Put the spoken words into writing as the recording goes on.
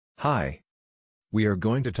Hi. We are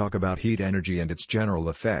going to talk about heat energy and its general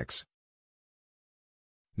effects.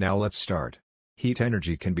 Now let's start. Heat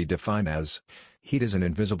energy can be defined as, heat is an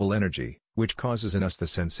invisible energy, which causes in us the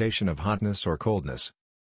sensation of hotness or coldness.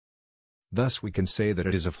 Thus we can say that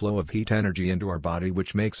it is a flow of heat energy into our body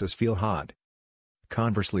which makes us feel hot.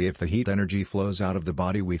 Conversely, if the heat energy flows out of the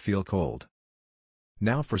body, we feel cold.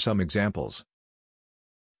 Now for some examples.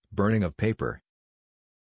 Burning of paper.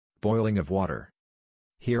 Boiling of water.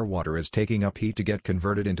 Here water is taking up heat to get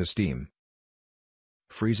converted into steam.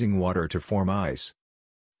 Freezing water to form ice.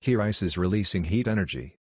 Here ice is releasing heat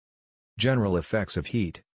energy. General effects of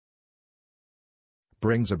heat.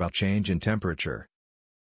 Brings about change in temperature.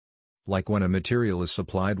 Like when a material is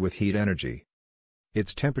supplied with heat energy,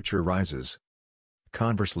 its temperature rises.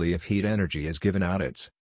 Conversely, if heat energy is given out,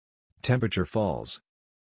 its temperature falls.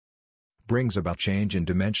 Brings about change in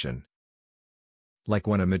dimension. Like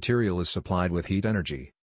when a material is supplied with heat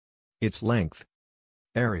energy, its length,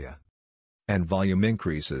 area, and volume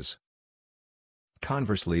increases.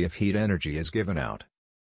 Conversely, if heat energy is given out,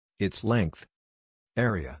 its length,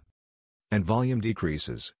 area, and volume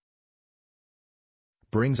decreases.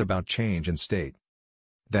 Brings about change in state.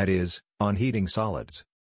 That is, on heating solids,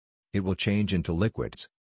 it will change into liquids.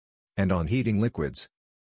 And on heating liquids,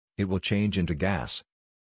 it will change into gas.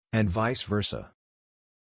 And vice versa.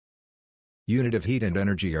 Unit of heat and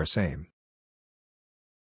energy are same.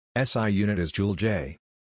 SI unit is Joule J.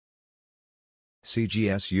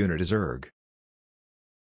 CGS unit is erg.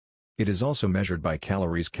 It is also measured by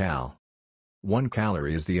calories cal. 1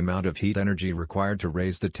 calorie is the amount of heat energy required to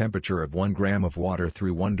raise the temperature of 1 gram of water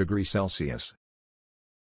through 1 degree Celsius.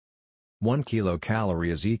 1 kilocalorie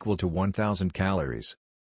is equal to 1000 calories.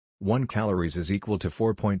 1 calories is equal to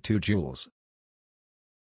 4.2 joules.